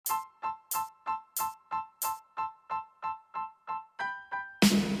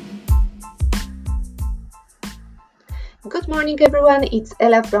Good morning, everyone. It's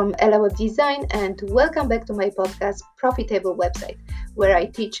Ella from Ella Web Design, and welcome back to my podcast, Profitable Website, where I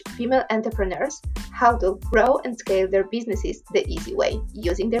teach female entrepreneurs how to grow and scale their businesses the easy way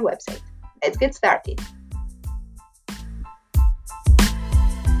using their website. Let's get started.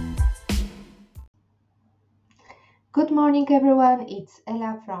 Good morning, everyone. It's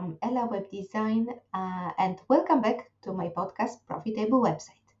Ella from Ella Web Design, and welcome back to my podcast, Profitable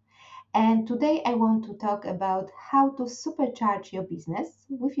Website. And today I want to talk about how to supercharge your business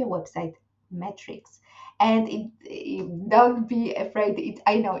with your website metrics. And don't be afraid.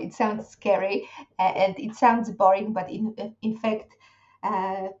 I know it sounds scary and it sounds boring, but in fact,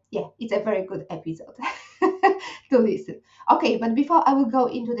 it's a very good episode to listen. Okay, but before I will go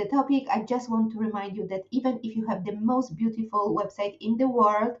into the topic, I just want to remind you that even if you have the most beautiful website in the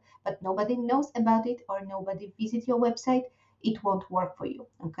world, but nobody knows about it or nobody visits your website, it won't work for you.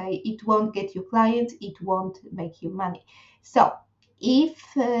 Okay, it won't get you clients, it won't make you money. So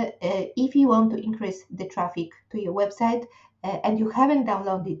if you want to increase the traffic to your website and you haven't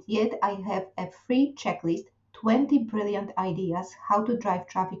downloaded it yet, I have a free checklist, 20 brilliant ideas how to drive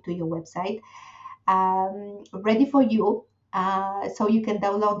traffic to your website, ready for you. So you can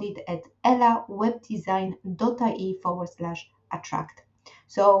download it at ellawebdesign.ie/attract.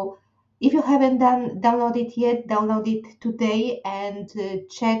 So if you haven't downloaded it yet, download it today and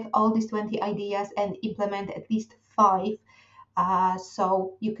check all these 20 ideas and implement at least 5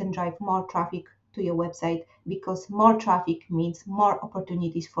 so you can drive more traffic to your website, because more traffic means more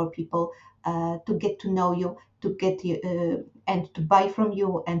opportunities for people to get to know you, to get you and to buy from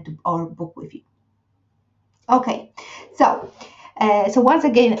you and to or book with you. Okay, so once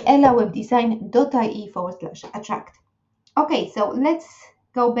again, ellawebdesign.ie/attract. Okay, so let's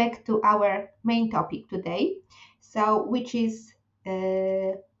go back to our main topic today, so which is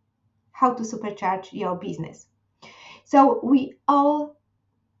how to supercharge your business. So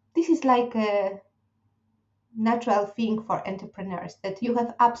this is like a natural thing for entrepreneurs, that you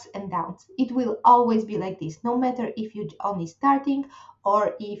have ups and downs. It will always be like this, no matter if you're only starting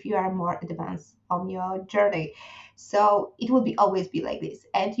or if you are more advanced on your journey. So it will always be like this,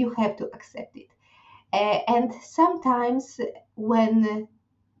 and you have to accept it. And sometimes when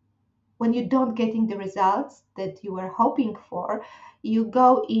you don't getting the results that you were hoping for, you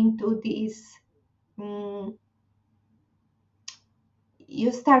go into this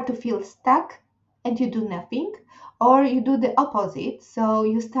you start to feel stuck and you do nothing, or you do the opposite. So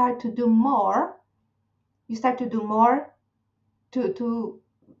you start to do more to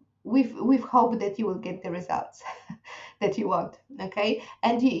with hope that you will get the results that you want. Okay,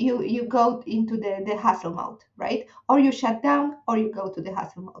 and you go into the hustle mode, right? Or you shut down or you go to the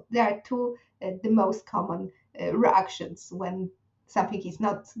hustle mode. There are two the most common reactions when something is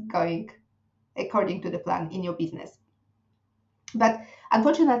not going according to the plan in your business. But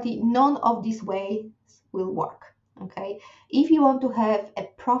unfortunately, none of these ways will work. Okay, if you want to have a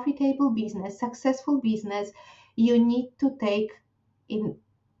profitable business, successful business, you need to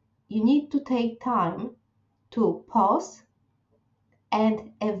take time to pause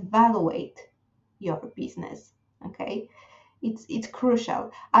and evaluate your business. Okay, it's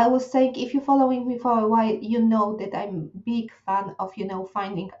crucial. I was saying, if you're following me for a while, you know that I'm big fan of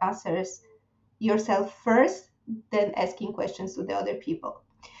finding answers yourself first, then asking questions to the other people.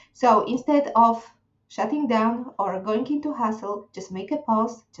 So instead of shutting down or going into hustle, just make a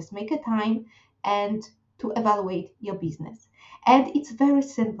pause, just make a time and to evaluate your business. And it's very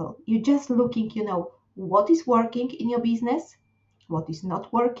simple. You're just looking, what is working in your business, what is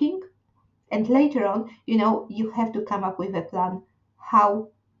not working, and later on, you have to come up with a plan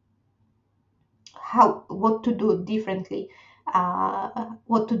what to do differently,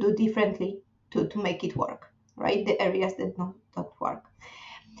 to make it work, right? The areas that don't work.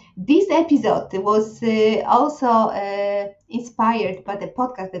 This episode was also inspired by the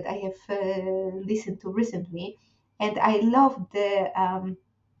podcast that I have listened to recently, and I love the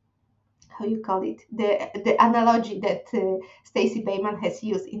how you call it, the analogy that Stacey Bayman has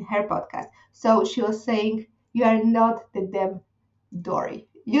used in her podcast. So she was saying, you are not the damn Dory.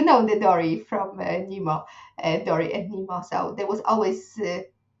 You know the Dory from Nemo, Dory and Nemo. So there was always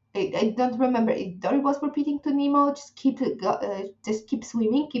I don't remember if Dory was repeating to Nemo, just keep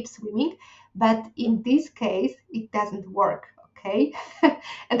swimming, keep swimming. But in this case, it doesn't work. Okay,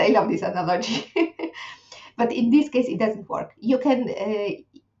 and I love this analogy. But in this case, it doesn't work. You can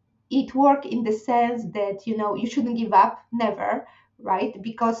it work in the sense that you shouldn't give up, never, right?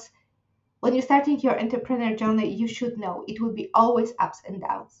 Because when you're starting your entrepreneur journey, you should know it will be always ups and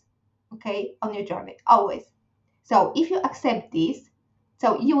downs, okay, on your journey, always. So if you accept this,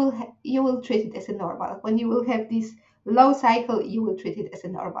 so you will treat it as a normal. When you will have these low cycle, you will treat it as a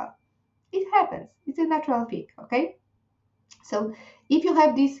normal. It happens. It's a natural thing, okay? So if you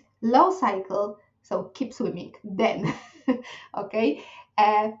have this low cycle, so keep swimming then, okay?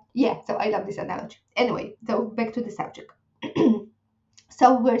 Yeah, so I love this analogy. Anyway, so back to the subject.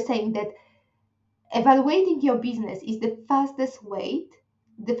 So we're saying that evaluating your business is the fastest way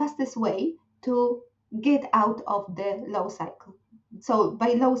to get out of the low cycle. So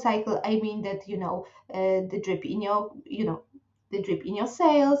by low cycle, I mean that the drip in your the drip in your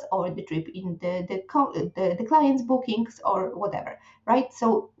sales, or the drip in the client's bookings, or whatever, right?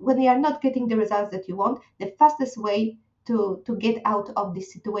 So when you are not getting the results that you want, the fastest way to get out of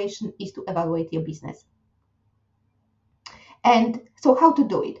this situation is to evaluate your business. And so how to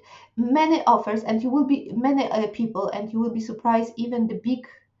do it? Many offers, and you will be many people, and you will be surprised, even the big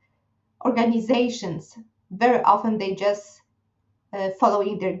organizations, very often they just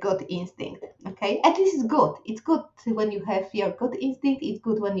following their gut instinct. Okay, and this is good. It's good when you have your gut instinct. It's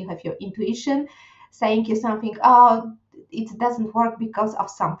good when you have your intuition saying you something, oh, it doesn't work because of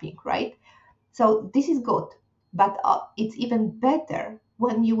something, right? So this is good, but it's even better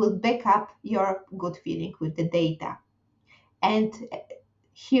when you will back up your good feeling with the data. And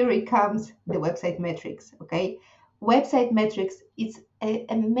here it comes, the website metrics. Okay, website metrics, it's an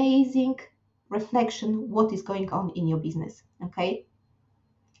amazing reflection what is going on in your business. Okay,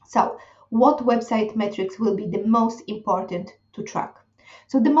 so what website metrics will be the most important to track?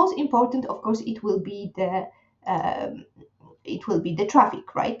 So the most important, of course, um, it will be the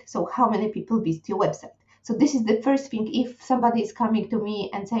traffic, right? So how many people visit your website? So this is the first thing. If somebody is coming to me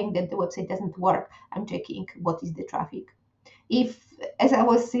and saying that the website doesn't work, I'm checking what is the traffic. If, as I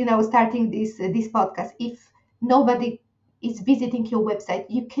was starting this podcast, if nobody is visiting your website,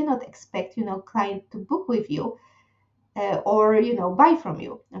 you cannot expect client to book with you, or buy from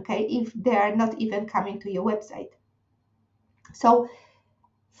you, okay, if they are not even coming to your website. So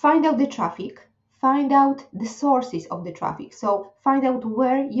find out the traffic, find out the sources of the traffic. So find out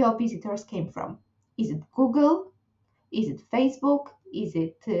where your visitors came from. Is it Google? Is it Facebook? Is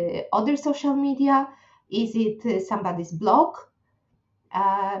it other social media? Is it somebody's blog?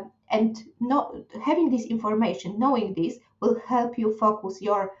 And not having this information, knowing this, will help you focus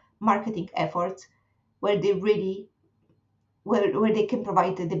your marketing efforts where they really where they can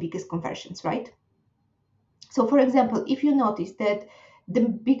provide the biggest conversions, right? So for example, if you notice that the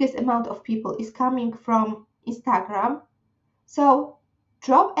biggest amount of people is coming from Instagram, so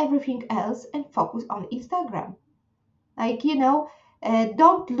drop everything else and focus on Instagram. Like,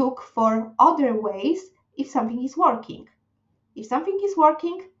 don't look for other ways if something is working. If something is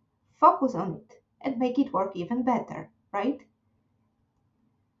working, focus on it and make it work even better, right?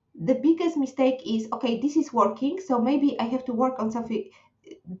 The biggest mistake is, okay, this is working, so maybe I have to work on something.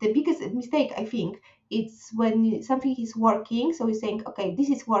 The biggest mistake, I think, it's when something is working, so you're saying, okay, this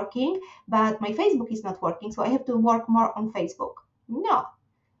is working, but my Facebook is not working, so I have to work more on Facebook. No,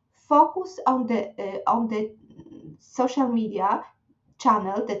 focus on the social media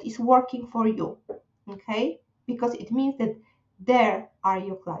channel that is working for you, okay? Because it means that there are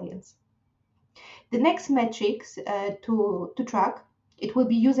your clients. The next metrics to track, it will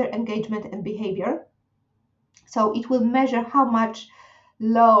be user engagement and behavior. So it will measure how much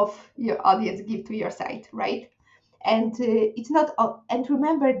love your audience give to your site, right? And it's not. And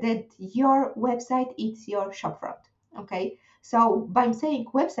remember that your website is your shopfront. Okay. So by saying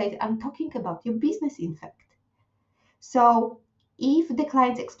website, I'm talking about your business, in fact. So if the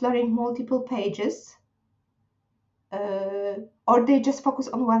client's exploring multiple pages, or they just focus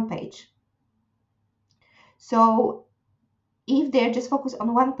on one page. So if they're just focused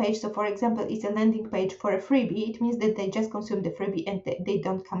on one page, so for example, it's a landing page for a freebie, it means that they just consume the freebie and they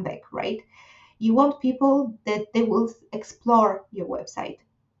don't come back, right? You want people that they will explore your website.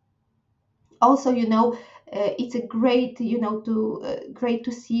 Also, it's a great, great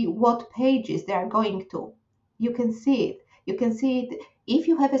to see what pages they are going to. You can see it. You can see it. If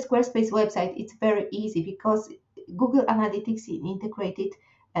you have a Squarespace website, it's very easy because Google Analytics is integrated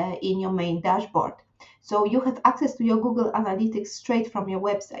in your main dashboard. So you have access to your Google Analytics straight from your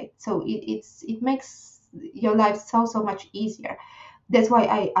website. So it makes your life so much easier. That's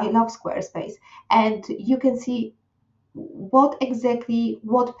why I love Squarespace. And you can see what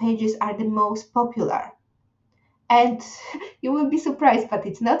pages are the most popular. And you will be surprised, but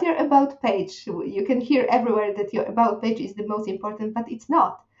it's not your about page. You can hear everywhere that your about page is the most important, but it's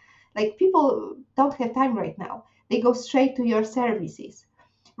not. Like, people don't have time right now. They go straight to your services,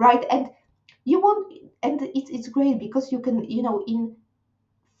 right? And you want, and it's great because you can, in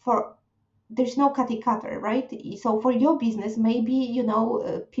for there's no cookie cutter, right? So for your business, maybe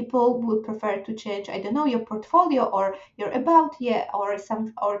people would prefer to change, I don't know, your portfolio or your about, yeah, or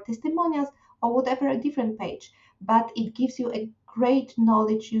some or testimonials or whatever, a different page. But it gives you a great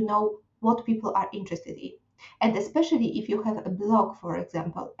knowledge, what people are interested in. And especially if you have a blog, for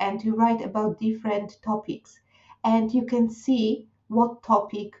example, and you write about different topics, and you can see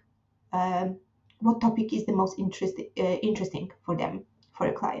um, what topic is the most interesting for them, for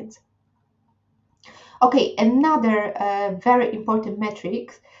your clients. Okay, another very important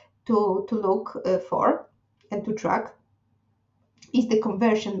metric to look for and to track is the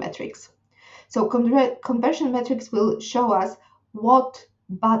conversion metrics. So conversion metrics will show us what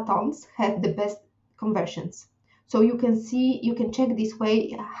buttons have the best conversions. So you can check this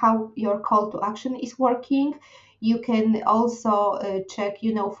way how your call to action is working. You can also check,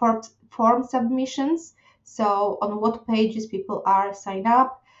 form submissions. So on what pages people are signed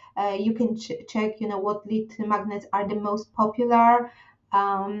up. You can check, what lead magnets are the most popular.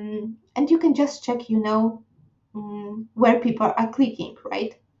 And you can just check, where people are clicking,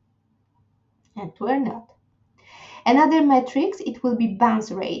 right? And where not. Another metrics, it will be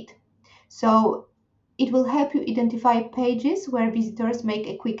bounce rate. So it will help you identify pages where visitors make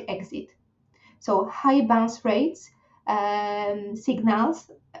a quick exit. So high bounce rates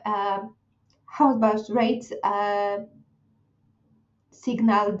signals, high bounce rates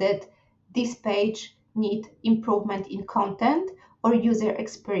signal that this page need improvement in content or user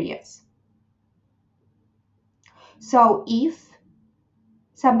experience. So if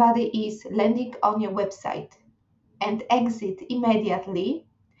somebody is landing on your website and exit immediately,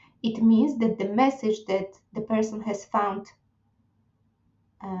 it means that the message that the person has found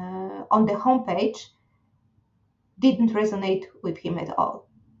on the homepage didn't resonate with him at all.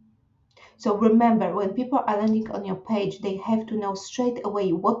 So remember, when people are landing on your page, they have to know straight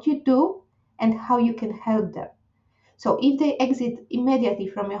away what you do and how you can help them. So if they exit immediately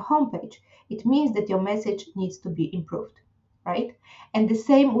from your homepage, it means that your message needs to be improved, right? And the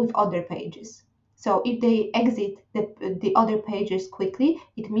same with other pages. So if they exit the other pages quickly,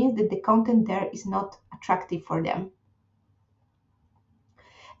 it means that the content there is not attractive for them.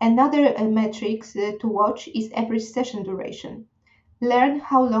 Another metrics to watch is average session duration. Learn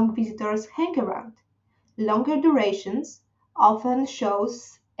how long visitors hang around. Longer durations often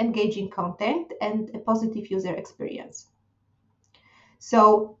shows engaging content and a positive user experience.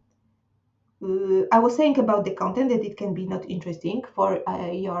 So I was saying about the content that it can be not interesting for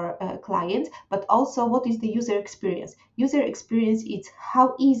your clients, but also what is the user experience? User experience is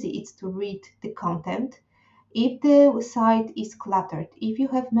how easy it's to read the content. If the site is cluttered, if you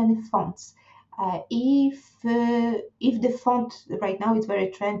have many fonts, if the font right now is very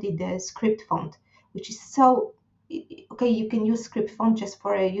trendy, the script font, which is so okay, you can use script font just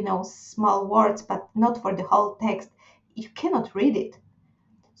for small words, but not for the whole text. You cannot read it.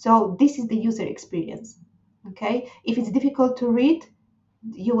 So this is the user experience. Okay, if it's difficult to read,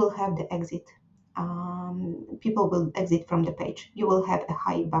 you will have the exit. People will exit from the page. You will have a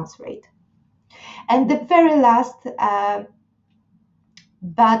high bounce rate. And the very last,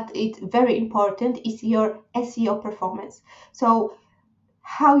 but it's very important, is your SEO performance. So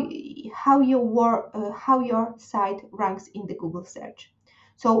how your site ranks in the Google search.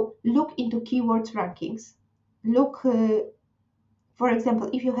 So look into keywords rankings. Look, for example,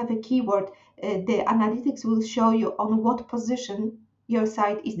 if you have a keyword, the analytics will show you on what position your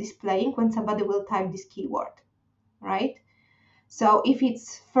site is displaying when somebody will type this keyword, right? So if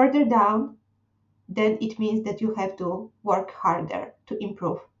it's further down, then it means that you have to work harder to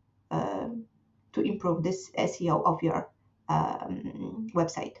improve this SEO of your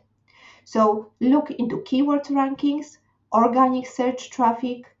website. So look into keyword rankings, organic search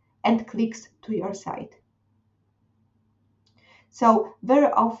traffic, and clicks to your site. So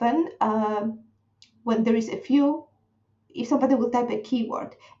very often, when there is a few, if somebody will type a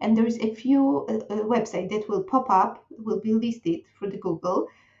keyword and there is a few website that will pop up, will be listed through the Google.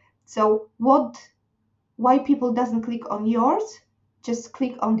 So why people doesn't click on yours, just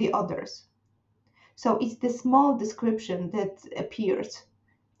click on the others. So it's the small description that appears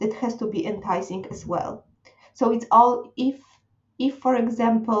that has to be enticing as well. So it's all, if for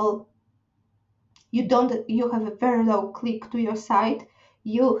example you have a very low click to your site,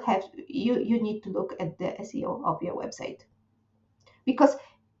 you need to look at the SEO of your website, because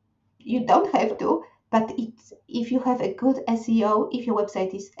you don't have to, but if you have a good SEO, if your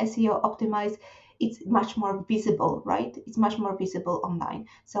website is SEO optimized, it's much more visible, right? It's much more visible online.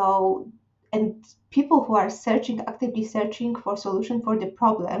 So, and people who are actively searching for solution for the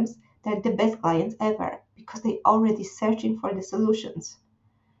problems, they're the best clients ever, because they already searching for the solutions.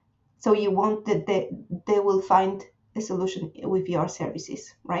 So you want that they will find a solution with your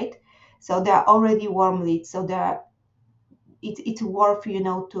services, right? So they are already warm leads, so they are it's worth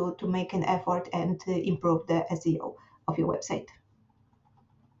to make an effort and to improve the SEO of your website.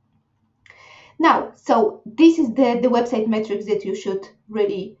 Now, so this is the website metrics that you should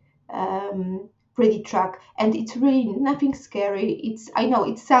really track, and it's really nothing scary. I know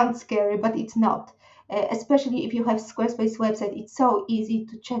it sounds scary, but it's not. Especially if you have Squarespace website, it's so easy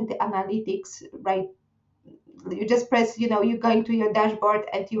to check the analytics, right? You just press, you go into your dashboard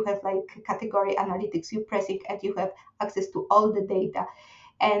and you have like category analytics. You press it and you have access to all the data,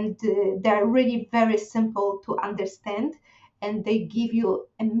 and they're really very simple to understand, and they give you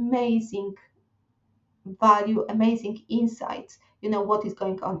amazing value, amazing insights, what is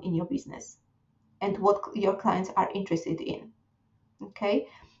going on in your business and what your clients are interested in. Okay.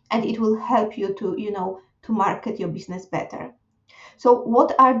 And it will help you to market your business better. So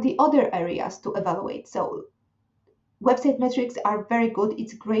what are the other areas to evaluate? So website metrics are very good.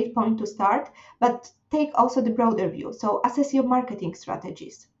 It's a great point to start, but take also the broader view. So assess your marketing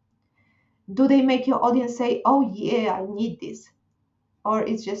strategies. Do they make your audience say, oh yeah, I need this? Or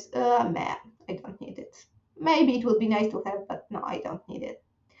it's just, man, I don't need it. Maybe it would be nice to have, but no, I don't need it.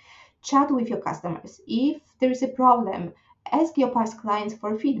 Chat with your customers. If there is a problem, ask your past clients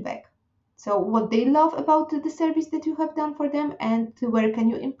for feedback. So what they love about the service that you have done for them and where can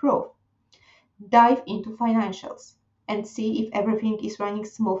you improve. Dive into financials and see if everything is running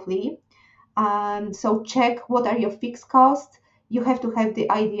smoothly. So check what are your fixed costs. You have to have the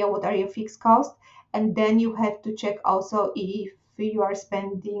idea what are your fixed costs, and then you have to check also if you are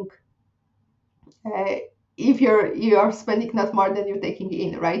spending uh, if you are spending not more than you're taking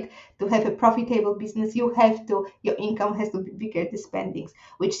in, right? To have a profitable business, your income has to be bigger the spendings,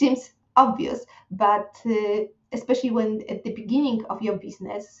 which seems obvious, but especially when at the beginning of your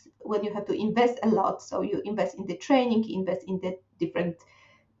business, when you have to invest a lot, so you invest in the training, invest in the different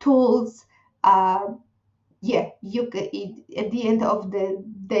tools. Yeah, at the end of the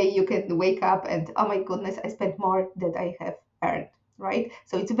day, you can wake up and, oh my goodness, I spent more than I have earned, right?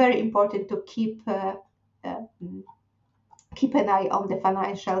 So it's very important to uh, keep an eye on the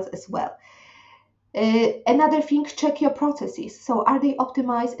financials as well. Another thing, check your processes. So are they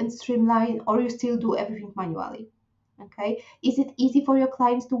optimized and streamlined, or you still do everything manually? Okay, is it easy for your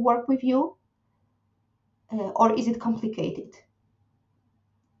clients to work with you, or is it complicated?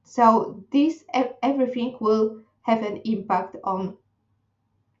 So this everything will have an impact on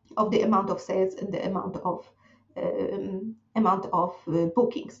of the amount of sales and the amount of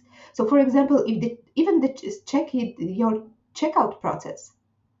bookings. So, for example, if your checkout process,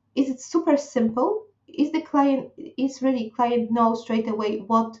 is it super simple? Is client know straight away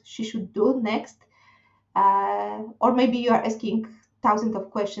what she should do next, or maybe you are asking thousands of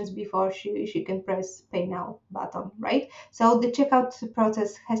questions before she can press pay now button, right? So the checkout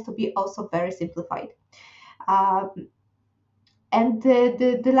process has to be also very simplified. Um, and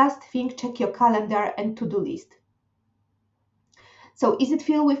the last thing, check your calendar and to-do list. So is it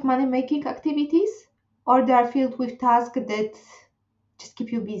filled with money-making activities, or they are filled with tasks that just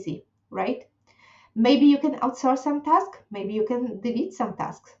keep you busy, right? Maybe you can outsource some tasks, maybe you can delete some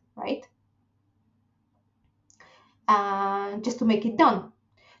tasks, right? Just to make it done.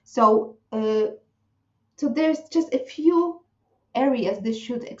 So, so there's just a few areas that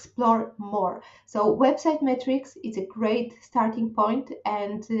should explore more. So website metrics is a great starting point,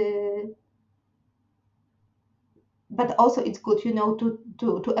 and but also it's good,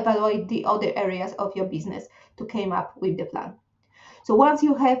 to evaluate the other areas of your business to come up with the plan. So once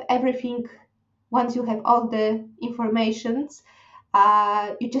you have everything, once you have all the informations,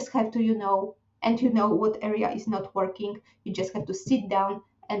 you just have to, and what area is not working. You just have to sit down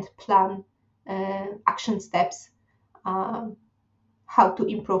and plan action steps, um, how to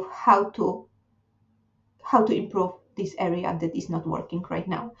improve, how to improve this area that is not working right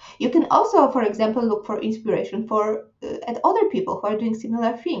now. You can also, for example, look for inspiration at other people who are doing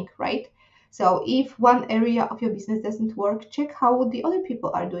similar thing, right? So if one area of your business doesn't work, check how the other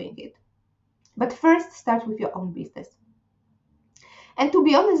people are doing it. But first, start with your own business. And to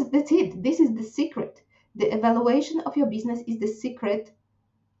be honest, that's it. This is the secret. The evaluation of your business is the secret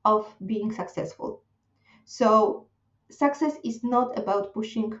of being successful. So success is not about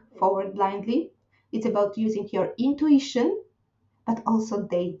pushing forward blindly. It's about using your intuition, but also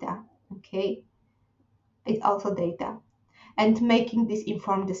data. Okay, it's also data, and making this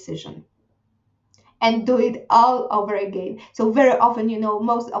informed decision, and do it all over again. So very often,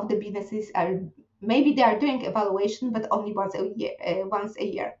 most of the businesses are, maybe they are doing evaluation, but only once a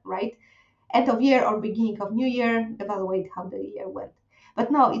year, right? End of year or beginning of new year, evaluate how the year went.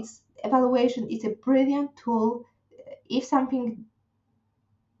 But no, evaluation is a brilliant tool. If something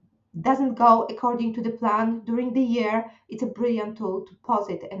doesn't go according to the plan during the year, it's a brilliant tool to pause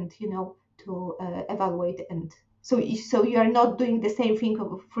it and to evaluate. And so you are not doing the same thing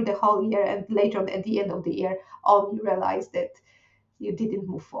for the whole year, and later on at the end of the year only realize that you didn't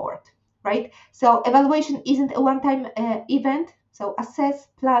move forward, right? So evaluation isn't a one-time event. So assess,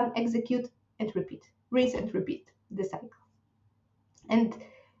 plan, execute, and repeat. Rinse and repeat the cycle. And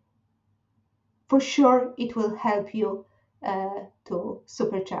for sure, it will help you to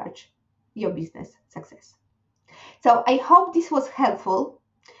supercharge your business success. So I hope this was helpful.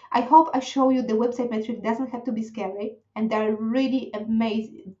 I hope I show you the website metric doesn't have to be scary, and they're really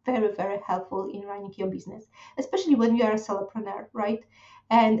amazing, very, very helpful in running your business, especially when you are a solopreneur, right?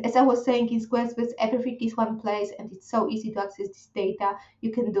 And as I was saying, in Squarespace, everything is one place and it's so easy to access this data.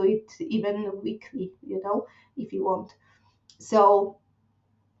 You can do it even weekly, if you want. So,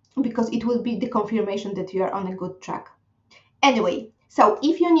 because it will be the confirmation that you are on a good track. Anyway, so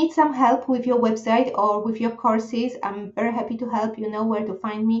if you need some help with your website or with your courses, I'm very happy to help. You know where to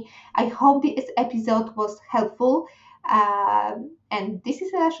find me. I hope this episode was helpful. And this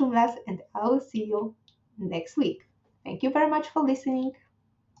is Ela Shumlas, and I will see you next week. Thank you very much for listening.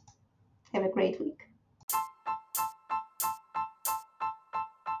 Have a great week.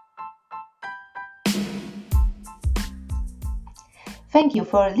 Thank you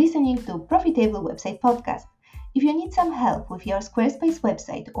for listening to Profitable Website Podcast. If you need some help with your Squarespace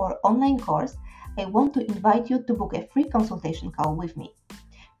website or online course, I want to invite you to book a free consultation call with me.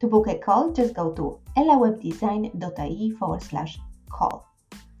 To book a call, just go to elawebdesign.ie/call.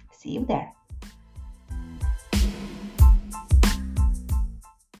 See you there.